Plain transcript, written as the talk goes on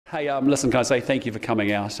Hey, listen, can I say thank you for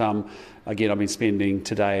coming out. Again, I've been spending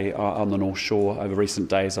today on the North Shore. Over recent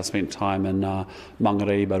days, I've spent time in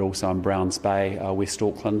Mangere, but also in Browns Bay, West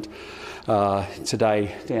Auckland.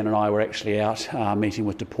 Today, Dan and I were actually out meeting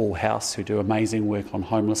with DePaul House, who do amazing work on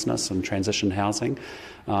homelessness and transition housing.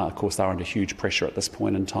 Of course, they're under huge pressure at this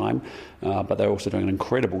point in time, but they're also doing an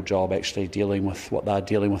incredible job actually dealing with what they're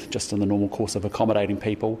dealing with just in the normal course of accommodating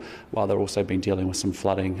people, while they're also been dealing with some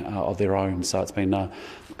flooding of their own. So it's been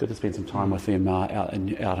good to spend some time with them out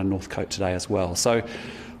in Northcote today as well. So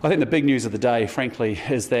I think the big news of the day, frankly,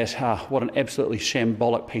 is that what an absolutely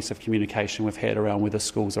shambolic piece of communication we've had around whether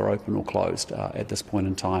schools are open or closed at this point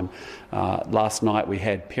in time. Last night we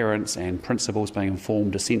had parents and principals being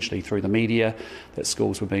informed essentially through the media that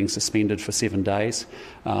schools were being suspended for 7 days.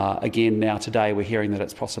 Again, now today we're hearing that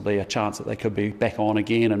it's possibly a chance that they could be back on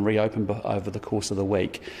again and reopen over the course of the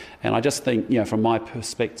week. And I just think, from my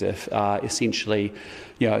perspective, essentially,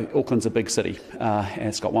 Auckland's a big city and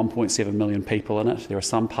it's got 1.7 million people in it. There are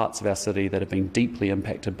some parts of our city that have been deeply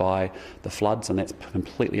impacted by the floods, and that's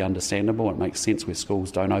completely understandable. It makes sense where schools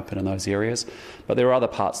don't open in those areas. But there are other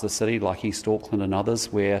parts of the city, like East Auckland and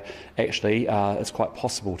others, where actually it's quite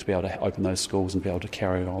possible to be able to open those schools and be able to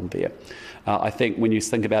carry on there. I think when you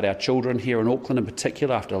think about our children here in Auckland in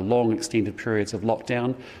particular, after long extended periods of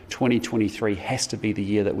lockdown, 2023 has to be the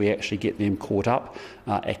year that we actually get them caught up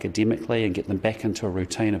academically and get them back into a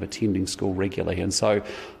routine of attending school regularly. And so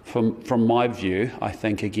from my view, I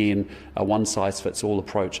think, again, a one-size-fits-all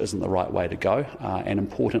approach isn't the right way to go. And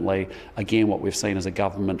importantly, again, what we've seen is a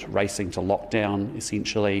government racing to lockdown,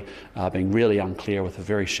 essentially being really unclear with a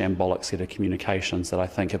very shambolic set of communications that I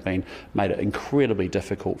think have made it incredibly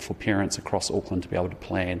difficult for parents across Auckland to be able to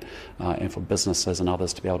plan and for businesses and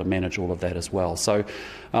others to be able to manage all of that as well. So,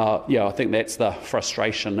 I think that's the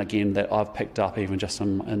frustration, again, that I've picked up even just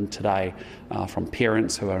in today from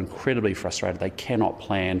parents who are incredibly frustrated. They cannot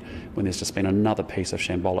plan when there's just been another piece of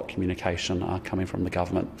shambolic communication coming from the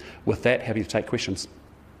government. With that, happy to take questions.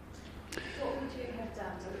 What would you have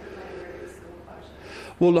done to prepare the school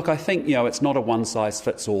closure? Well, look, I think, it's not a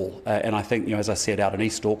one-size-fits-all. And I think, as I said, out in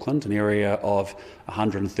East Auckland, an area of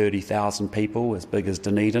 130,000 people, as big as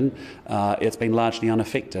Dunedin, it's been largely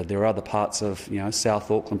unaffected. There are other parts of, South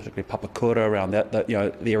Auckland, particularly Papakura, around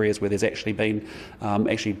the areas where there's actually been,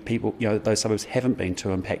 people, those suburbs haven't been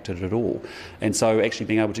too impacted at all. And so actually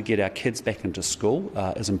being able to get our kids back into school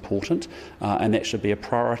is important, and that should be a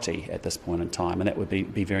priority at this point in time, and that would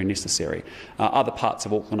be very necessary. Other parts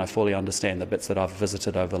of Auckland, I fully understand. The bits that I've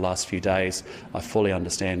visited over the last few days, I fully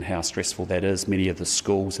understand how stressful that is. Many of the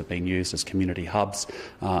schools have been used as community hubs,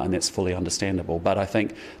 and that's fully understandable. But I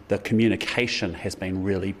think the communication has been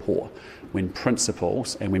really poor. When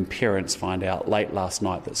principals and when parents find out late last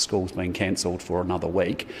night that school's been cancelled for another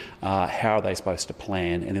week, how are they supposed to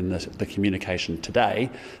plan? And then the communication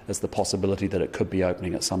today is the possibility that it could be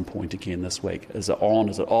opening at some point again this week. Is it on?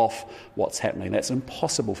 Is it off? What's happening? That's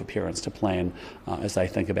impossible for parents to plan as they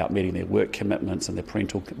think about meeting their work commitments and their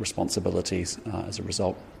parental responsibilities as a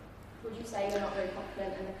result. Would you say you're not very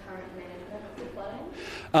confident in the current management of the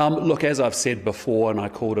flooding? Look, as I've said before, and I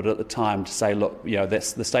called it at the time to say, look,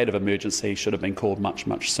 that's the state of emergency should have been called much,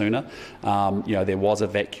 much sooner. There was a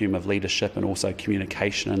vacuum of leadership and also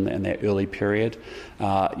communication in that early period.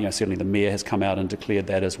 Certainly the Mayor has come out and declared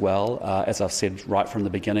that as well. As I've said right from the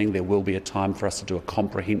beginning, there will be a time for us to do a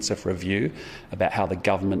comprehensive review about how the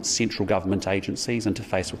central government agencies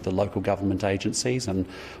interface with the local government agencies and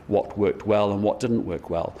what worked well and what didn't work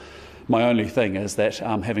well. My only thing is that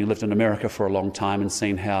having lived in America for a long time and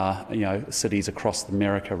seen how cities across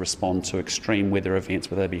America respond to extreme weather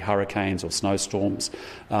events, whether they be hurricanes or snowstorms,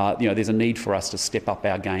 there's a need for us to step up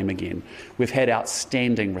our game again. We've had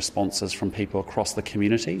outstanding responses from people across the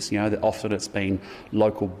communities. That often it's been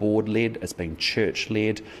local board-led, it's been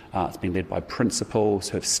church-led, it's been led by principals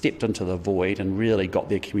who have stepped into the void and really got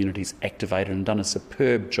their communities activated and done a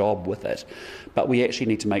superb job with it. But we actually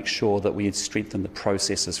need to make sure that we strengthen the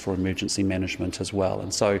processes for emergency management as well.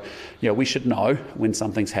 And so, we should know when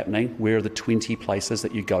something's happening, where are the 20 places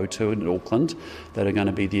that you go to in Auckland that are going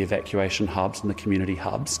to be the evacuation hubs and the community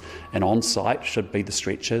hubs. And on site should be the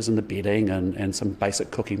stretchers and the bedding and some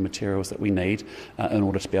basic cooking materials that we need in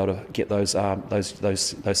order to be able to get those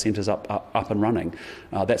centres up and running.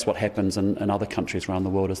 That's what happens in other countries around the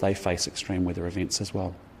world as they face extreme weather events as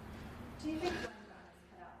well. Do you think one is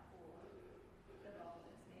cut out for the role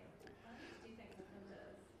as Mayor of Auckland? Do you think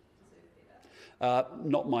Aucklanders deserve better?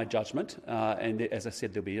 Not my judgment, and as I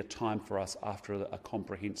said, there'll be a time for us after a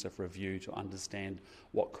comprehensive review to understand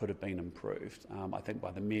what could have been improved. I think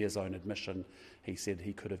by the Mayor's own admission, he said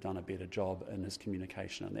he could have done a better job in his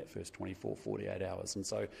communication in that first 24, 48 hours. And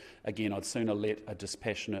so, again, I'd sooner let a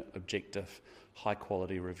dispassionate, objective,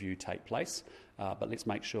 high-quality review take place, but let's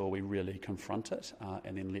make sure we really confront it,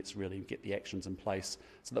 and then let's really get the actions in place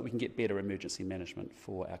so that we can get better emergency management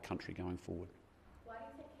for our country going forward. Why do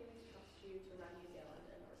you think Kiwis trust you to run New Zealand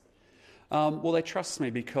in a recession? Well, they trust me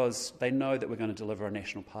because they know that we're going to deliver a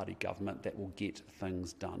National Party government that will get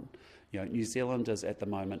things done. New Zealanders at the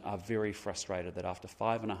moment are very frustrated that after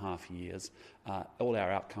 5.5 years, all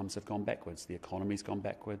our outcomes have gone backwards. The economy's gone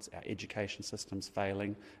backwards, our education system's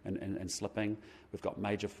failing and slipping. We've got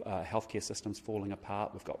major healthcare systems falling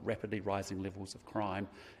apart. We've got rapidly rising levels of crime,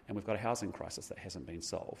 and we've got a housing crisis that hasn't been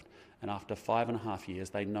solved. And after 5.5 years,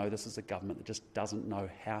 they know this is a government that just doesn't know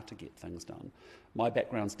how to get things done. My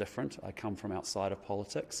background's different. I come from outside of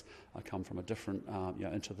politics. I come from a different,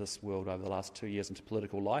 into this world over the last 2 years into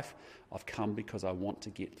political life. I've come because I want to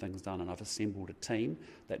get things done, and I've assembled a team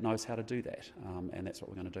that knows how to do that, and that's what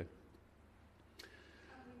we're going to do.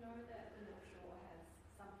 We know that the North Shore has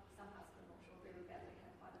some parts of the North Shore very badly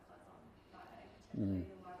hit by the floods on Friday, particularly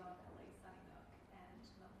the Wairau Valley, Sunnyside and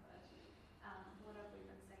Milford. What have we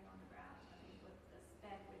been seeing on the ground? I mean, with this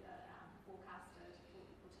bad weather forecasted for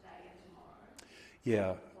today and tomorrow?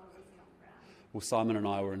 Yeah. What are we seeing on the ground? Well, Simon and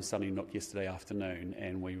I were in Sunnyside yesterday afternoon,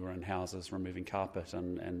 and we were in houses removing carpet,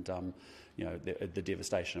 and the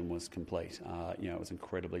devastation was complete. It was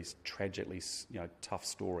incredibly, tragically, tough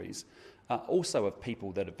stories. Also of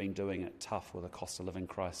people that have been doing it tough with a cost of living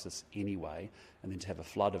crisis anyway, and then to have a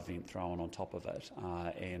flood event thrown on top of it,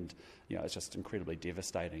 it's just incredibly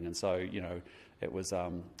devastating. And so, it was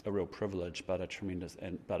a real privilege, but a tremendous,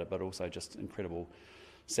 but also just incredible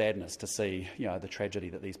sadness to see, the tragedy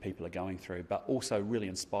that these people are going through, but also really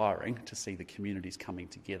inspiring to see the communities coming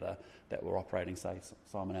together that were operating. Say,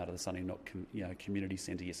 Simon out of the Sunnyside, community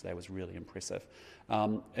centre yesterday was really impressive.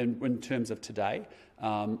 And in terms of today,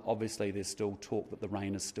 obviously there's still talk that the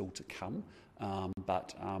rain is still to come,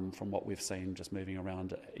 but from what we've seen just moving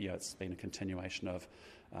around, it's been a continuation of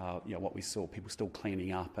what we saw, people still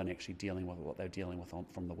cleaning up and actually dealing with what they're dealing with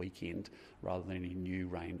from the weekend, rather than any new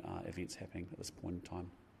rain events happening at this point in time.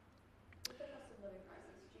 With the cost of living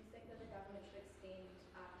crisis, do you think that the government should extend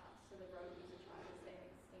cuts to the road user charges and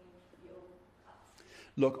extend fuel cuts?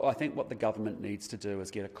 Look, I think what the government needs to do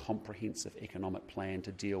is get a comprehensive economic plan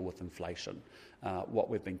to deal with inflation. What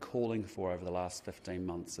we've been calling for over the last 15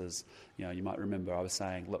 months is, you might remember I was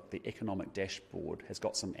saying, look, the economic dashboard has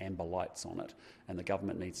got some amber lights on it, and the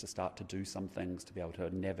government needs to start to do some things to be able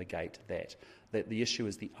to navigate that. The issue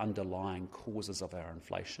is the underlying causes of our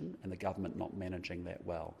inflation, and the government not managing that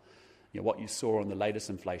well. What you saw on the latest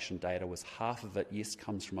inflation data was half of it, yes,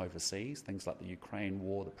 comes from overseas, things like the Ukraine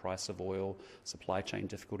war, the price of oil, supply chain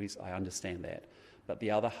difficulties. I understand that. But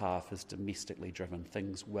the other half is domestically driven,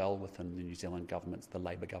 things well within the New Zealand government's, the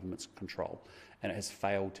Labour government's control, and it has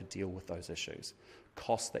failed to deal with those issues.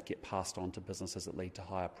 Costs that get passed on to businesses that lead to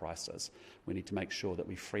higher prices. We need to make sure that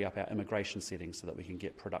we free up our immigration settings so that we can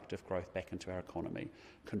get productive growth back into our economy,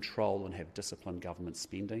 control and have disciplined government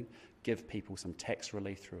spending, give people some tax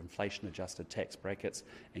relief through inflation-adjusted tax brackets,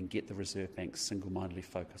 and get the Reserve Bank single-mindedly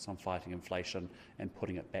focused on fighting inflation and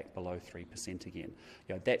putting it back below 3% again.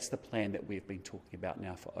 That's the plan that we've been talking about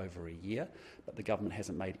now for over a year, but the government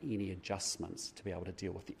hasn't made any adjustments to be able to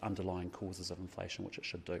deal with the underlying causes of inflation, which it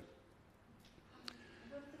should do.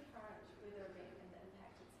 With the current weather event and the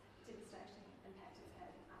devastating impact it's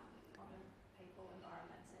had on people,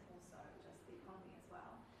 environment, and also just the economy as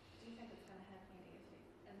well, do you think it's going to have any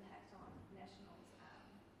impact on National's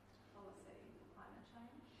policy for climate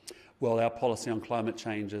change? Well, our policy on climate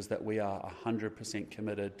change is that we are 100%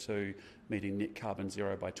 committed to meeting net carbon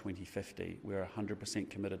zero by 2050. We're 100%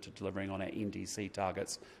 committed to delivering on our NDC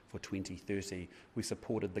targets for 2030. We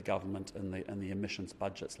supported the government in the emissions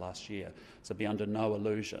budgets last year. So be under no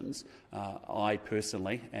illusions. I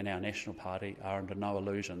personally and our National Party are under no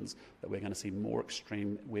illusions that we're going to see more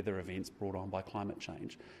extreme weather events brought on by climate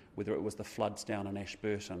change. Whether it was the floods down in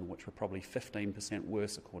Ashburton, which were probably 15%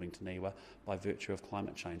 worse according to NIWA by virtue of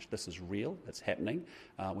climate change. This is real, it's happening.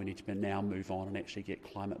 We need to now move on and actually get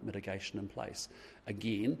climate mitigation in place.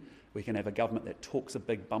 Again, we can have a government that talks a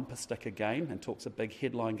big bumper sticker game and talks a big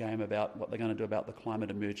headline game about what they're going to do about the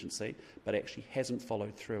climate emergency, but actually hasn't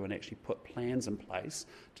followed through and actually put plans in place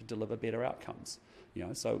to deliver better outcomes.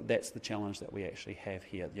 So that's the challenge that we actually have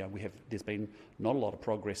here. There's been not a lot of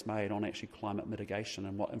progress made on actually climate mitigation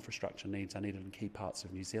and what infrastructure needs are needed in key parts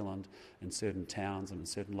of New Zealand, in certain towns and in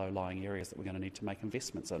certain low-lying areas that we're going to need to make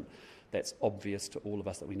investments in. That's obvious to all of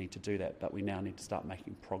us that we need to do that, but we now need to start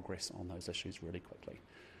making progress on those issues really quickly.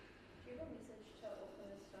 Do you have a message to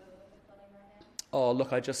Auckland struggling with the flooding right now? Oh,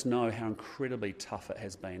 look, I just know how incredibly tough it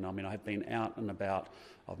has been. I mean, I've been out and about.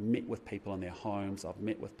 I've met with people in their homes. I've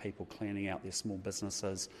met with people cleaning out their small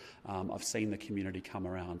businesses. I've seen the community come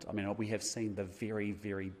around. I mean, we have seen the very,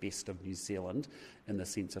 very best of New Zealand in the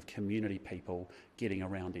sense of community people getting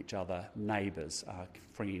around each other, neighbours,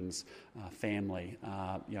 friends, family,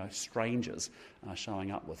 strangers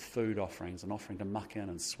showing up with food offerings and offering to muck in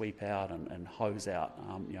and sweep out and hose out,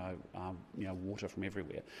 water from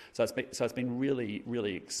everywhere. So it's been really,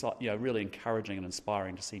 really really encouraging and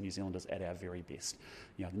inspiring to see New Zealanders at our very best.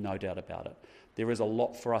 No doubt about it. There is a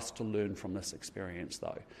lot for us to learn from this experience,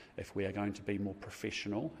 though. If we are going to be more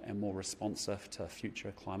professional and more responsive to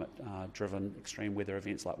future climate-driven extreme weather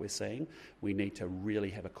events like we're seeing, we need to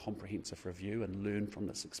really have a comprehensive review and learn from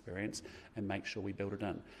this experience and make sure we build it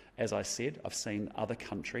in. As I said, I've seen other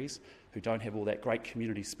countries who don't have all that great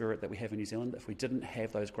community spirit that we have in New Zealand. If we didn't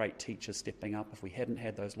have those great teachers stepping up, if we hadn't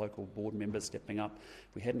had those local board members stepping up,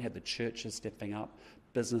 if we hadn't had the churches stepping up,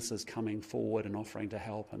 businesses coming forward and offering to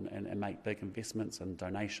help and make big investments and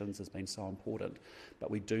donations has been so important.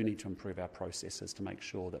 But we do need to improve our processes to make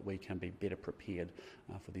sure that we can be better prepared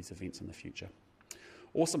for these events in the future.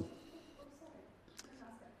 Awesome. Oh, sorry. Can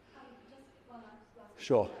I ask it? Just one last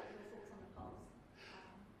Sure. your thoughts on the polls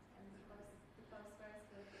and the close race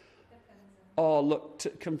with Dickens and... Oh, look,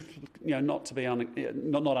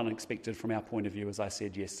 not unexpected from our point of view, as I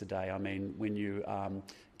said yesterday. I mean, when you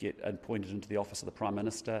get appointed into the office of the Prime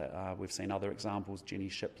Minister, we've seen other examples, Jenny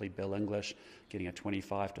Shipley, Bill English, getting a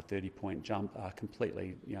 25 to 30-point jump,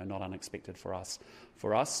 completely, not unexpected for us.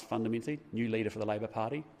 For us, fundamentally, new leader for the Labour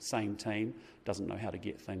Party, same team, doesn't know how to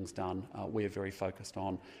get things done. We're very focused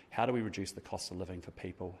on how do we reduce the cost of living for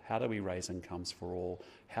people, how do we raise incomes for all,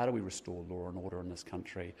 how do we restore law and order in this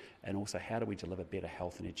country, and also how do we deliver better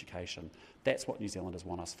health and education. That's what New Zealanders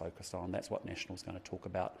want us focused on. That's what National's going to talk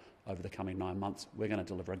about over the coming 9 months. We're going to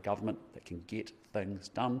deliver a government that can get things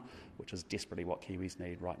done, which is desperately what Kiwis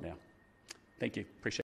need right now. Thank you. Appreciate it.